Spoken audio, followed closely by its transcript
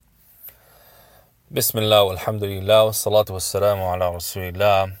Bismillah, alhamdulillah, wassalatu wassalamu ala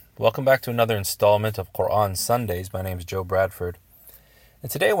rasulillah. Welcome back to another installment of Quran Sundays. My name is Joe Bradford. And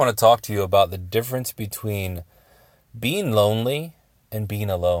today I want to talk to you about the difference between being lonely and being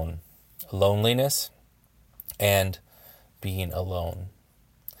alone. Loneliness and being alone.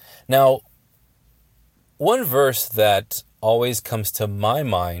 Now, one verse that always comes to my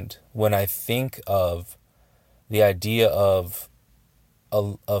mind when I think of the idea of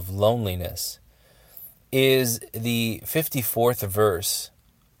loneliness is the 54th verse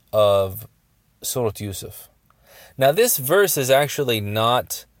of Surah Yusuf. Now, this verse is actually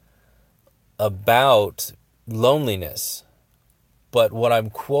not about loneliness, but what I'm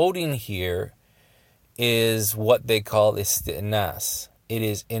quoting here is what they call isti'nas. It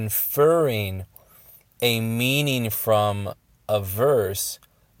is inferring a meaning from a verse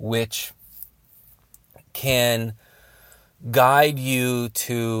which can guide you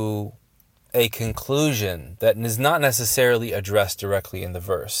to a conclusion that is not necessarily addressed directly in the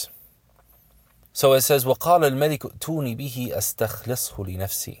verse. So it says, وَقَالَ الْمَلِكُ ائْتُونِي بِهِ أَسْتَخْلِصْهُ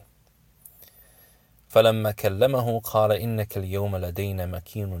لِنَفْسِي فَلَمَّا كَلَّمَهُ قَالَ إِنَّكَ الْيَوْمَ لَدَيْنَا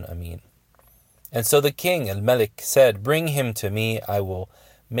مَكِينٌ أَمِينٌ. And so the king, Al-Malik, said, "Bring him to me, I will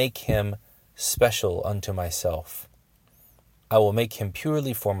make him special unto myself. I will make him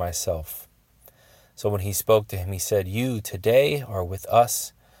purely for myself." So when he spoke to him, he said, "You today are with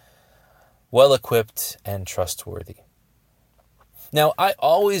us, well-equipped and trustworthy." Now, I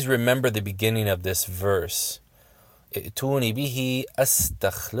always remember the beginning of this verse. "I'tuni bihi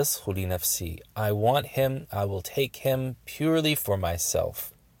astakhlishu li nafsi." I want him, I will take him purely for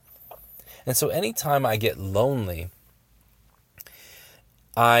myself. And so anytime I get lonely,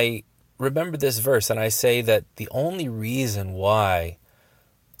 I remember this verse and I say that the only reason why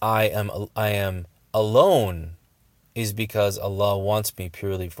I am alone is because Allah wants me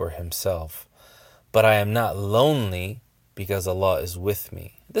purely for Himself. But I am not lonely because Allah is with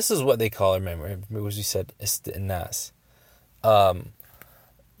me. This is what they call, remember as we said, isti'nas.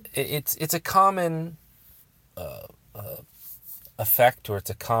 It's a common effect, or it's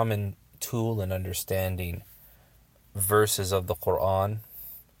a common tool in understanding verses of the Quran.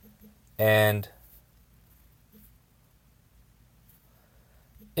 And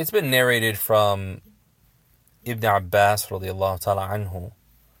it's been narrated from Ibn Abbas radiallahu ta'ala anhu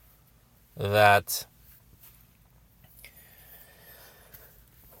that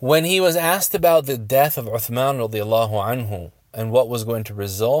when he was asked about the death of Uthman radiallahu anhu and what was going to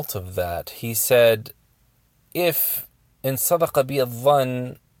result of that, he said, "If in sadaqa bi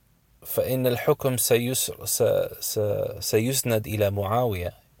al-dhann فَإِنَّ الْحُكْمَ سَيُسْنَدْ إِلَى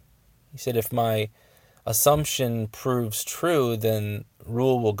مُعَاوِيَةٍ." He said, if my assumption proves true, then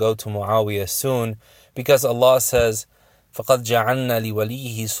rule will go to Muawiyah soon, because Allah says, فَقَدْ جَعَلْنَا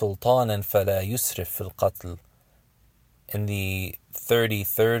لِوَلِيهِ سُلْطَانًا فَلَا يُسْرِفْ فِي الْقَتْلِ. In the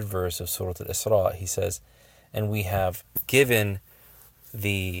 33rd verse of Surah Al-Isra, he says, and we have given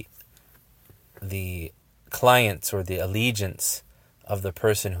the clients or the allegiance of the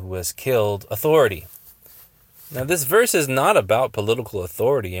person who was killed authority. Now, this verse is not about political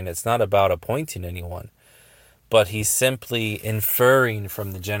authority, and it's not about appointing anyone, but he's simply inferring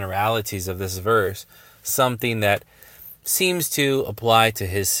from the generalities of this verse something that seems to apply to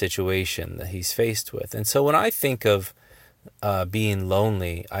his situation that he's faced with. And so when I think of being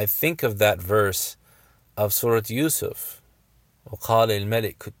lonely, I think of that verse of Surah Yusuf. وَقَالَ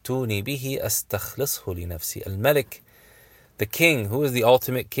الْمَلِكُ ائْتُونِي بِهِ أَسْتَخْلِصْهُ لِنَفْسِي. Al-Malik, the king. Who is the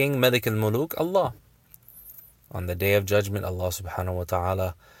ultimate king? Malik al-Muluk, Allah. On the Day of Judgment, Allah subhanahu wa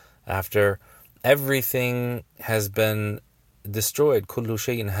ta'ala, after everything has been destroyed, كُلُّ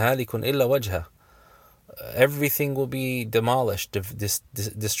شَيْءٍ هَالِكٌ إِلَّا وَجْهَهُ, everything will be demolished,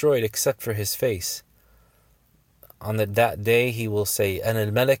 destroyed except for His face. On that day, He will say,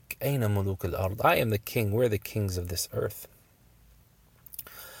 أَنَا الْمَلَكْ أَيْنَ مُلُوكِ الْأَرْضِ. I am the king, we're the kings of this earth.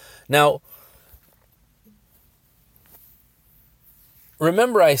 Now,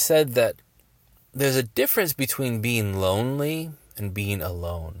 remember I said that there's a difference between being lonely and being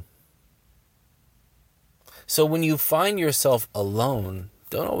alone. So when you find yourself alone,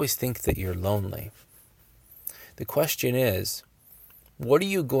 don't always think that you're lonely. The question is, what are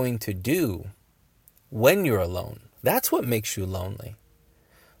you going to do when you're alone? That's what makes you lonely.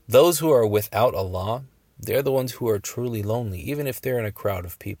 Those who are without Allah, they're the ones who are truly lonely, even if they're in a crowd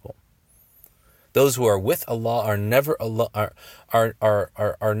of people. Those who are with Allah are never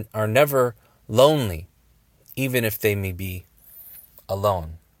never lonely, even if they may be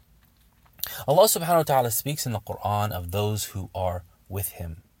alone. Allah subhanahu wa ta'ala speaks in the Quran of those who are with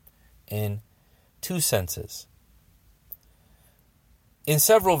Him in two senses. In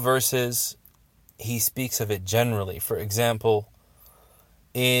several verses, he speaks of it generally. For example,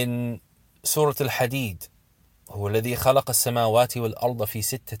 in Surah Al-Hadid, هو الذي خلق السماوات والأرض في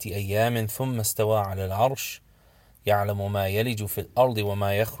 6 أيام ثم استوى على العرش يعلم ما يلج في الأرض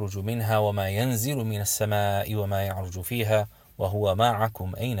وما يخرج منها وما ينزل من السماء وما يعرج فيها وهو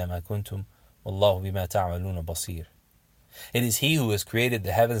معكم أينما كنتم والله بما تعملون بصير. It is he who has created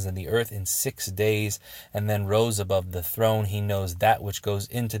the heavens and the earth in 6 days and then rose above the throne. He knows that which goes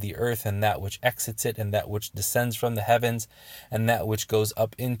into the earth and that which exits it and that which descends from the heavens and that which goes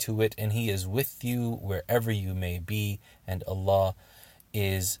up into it, and he is with you wherever you may be, and Allah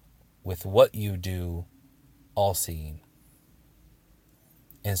is with what you do all-seeing.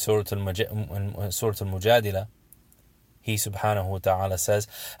 In Surah Al-Mujadila, he subhanahu wa ta'ala says,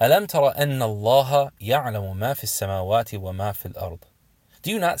 أَلَمْ تَرَ أَنَّ اللَّهَ يَعْلَمُ مَا فِي السَّمَاوَاتِ وَمَا فِي الْأَرْضِ. Do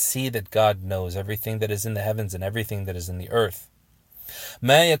you not see that God knows everything that is in the heavens and everything that is in the earth?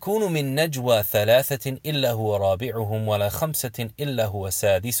 ما يكون من نجوى 3 إلا هو رابعهم ولا 5 إلا هو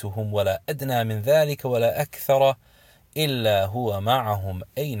سادسهم ولا أدنى من ذلك ولا أكثر إلا هو معهم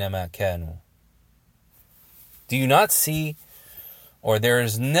أينما كانوا. Do you not see, or there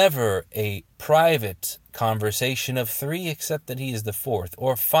is never a private conversation of 3 except that he is the 4th,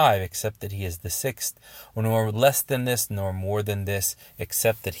 or 5 except that he is the 6th, or nor less than this nor more than this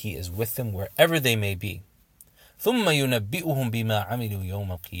except that he is with them wherever they may be. ثم ينبئهم بما عملوا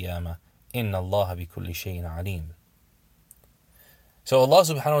يوم القيامة إن الله بكل شيء عليم. So Allah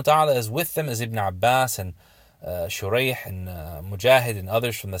subhanahu wa ta'ala is with them, as Ibn Abbas and Shurayh and Mujahid and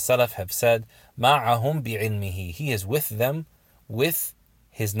others from the Salaf have said, مَعَهُمْ بِعِلْمِهِ. He is with them with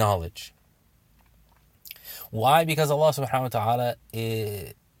his knowledge. Why? Because Allah subhanahu wa ta'ala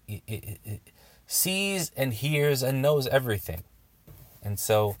sees and hears and knows everything. And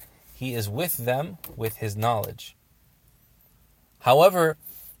so he is with them with his knowledge. However,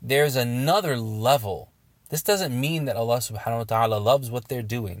 there's another level. This doesn't mean that Allah subhanahu wa ta'ala loves what they're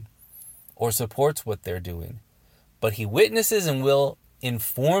doing or supports what they're doing, but he witnesses and will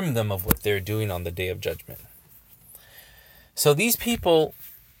inform them of what they're doing on the Day of Judgment. So these people,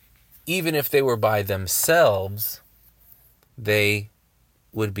 even if they were by themselves, they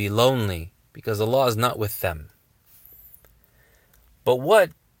would be lonely because Allah is not with them. But what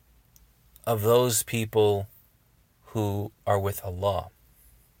of those people who are with Allah?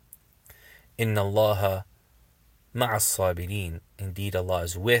 Inna Allaha ma'as sabirin. Indeed, Allah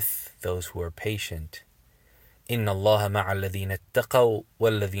is with those who are patient. Inna Allaha ma'al ladhina ittaqaw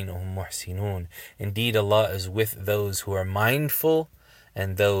wal ladhina hum muhsinun. Indeed, Allah is with those who are mindful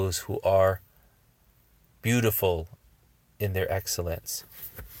and those who are beautiful in their excellence.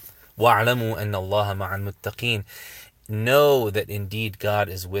 وَاعْلَمُوا أَنَّ اللَّهَ مَعَ الْمُتَّقِينَ. Know that indeed God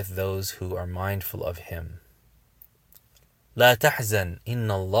is with those who are mindful of Him. لا تحزن إن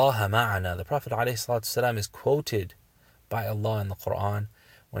الله معنا. The Prophet ﷺ is quoted by Allah in the Quran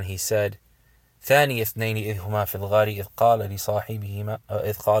when he said, ثاني اثنين إذ هما في الغار إذ قال لصاحبه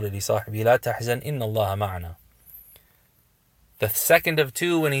لا تحزن إن الله معنا. The second of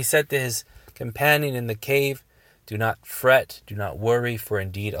two, when he said to his companion in the cave, do not fret, do not worry, for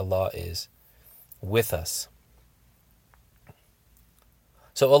indeed Allah is with us.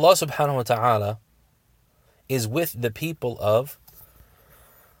 So Allah subhanahu wa ta'ala is with the people of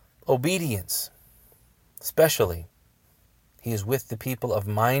obedience, especially. He is with the people of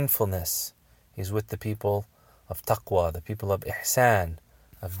mindfulness. He is with the people of taqwa, the people of ihsan,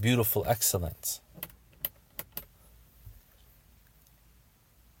 of beautiful excellence.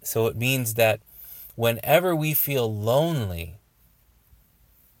 So it means that whenever we feel lonely,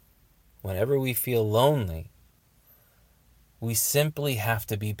 we simply have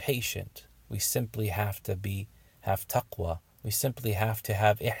to be patient. We simply have to have taqwa. We simply have to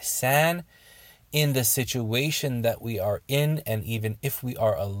have ihsan in the situation that we are in, and even if we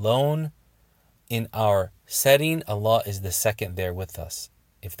are alone in our setting, Allah is the second there with us.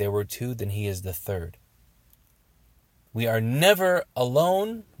 If there were two, then He is the third. We are never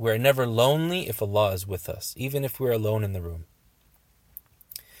alone, we are never lonely if Allah is with us, even if we're alone in the room.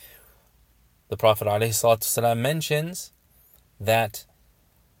 The Prophet ﷺ mentions that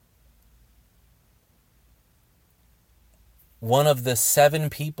one of the 7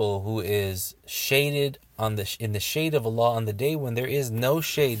 people who is shaded in the shade of Allah on the day when there is no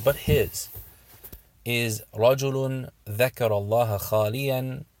shade but His is رَجُلٌ ذَكَرَ اللَّهَ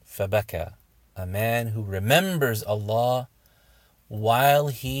خَالِيًا فَبَكَى. A man who remembers Allah while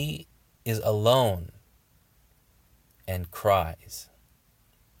he is alone and cries.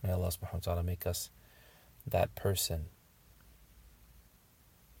 May Allah subhanahu wa ta'ala make us that person.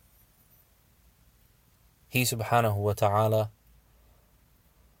 He subhanahu wa ta'ala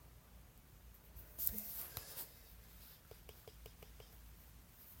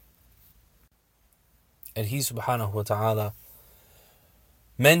And He subhanahu wa ta'ala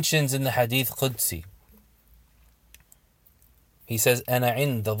mentions in the Hadith Qudsi, He says, أَنَا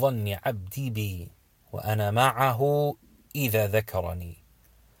عِنْدَ ظَنِّ عَبْدِي بِي وَأَنَا مَعَهُ إِذَا ذَكَرَنِي.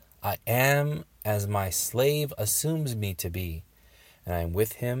 I am as my slave assumes me to be, and I am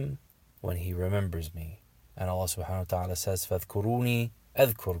with him when he remembers me. And Allah subhanahu wa ta'ala says, فَاذْكُرُونِي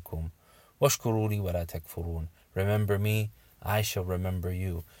أَذْكُرْكُمْ وَاشْكُرُوا لِي وَلَا تَكْفُرُونَ. Remember me, I shall remember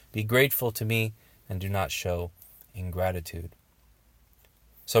you. Be grateful to me and do not show ingratitude.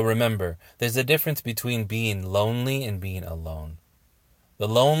 So remember, there's a difference between being lonely and being alone. The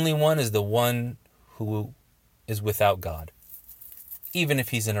lonely one is the one who is without God, even if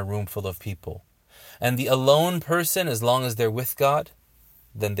he's in a room full of people. And the alone person, as long as they're with God,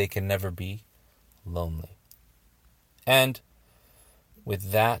 then they can never be lonely. And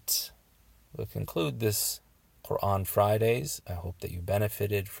with that, we'll conclude this Quran Fridays. I hope that you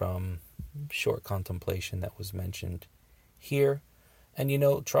benefited from short contemplation that was mentioned here. And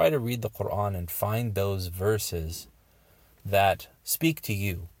try to read the Quran and find those verses that speak to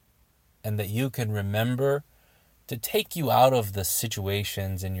you and that you can remember to take you out of the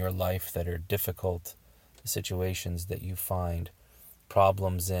situations in your life that are difficult, the situations that you find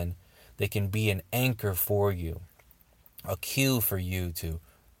problems in. They can be an anchor for you, a cue for you to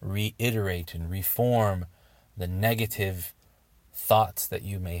reiterate and reform the negative thoughts that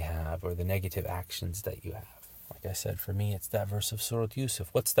you may have or the negative actions that you have. Like I said, for me, it's that verse of Surah Yusuf.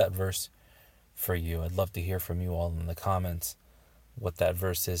 What's that verse for you? I'd love to hear from you all in the comments what that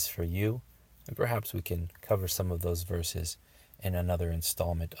verse is for you. And perhaps we can cover some of those verses in another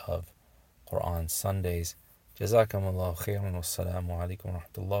installment of Quran Sundays. Jazakumullahu khairan wa assalamu alaikum wa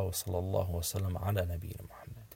rahmatullahi wa sallallahu wa sallam ala nabiyyina Muhammad.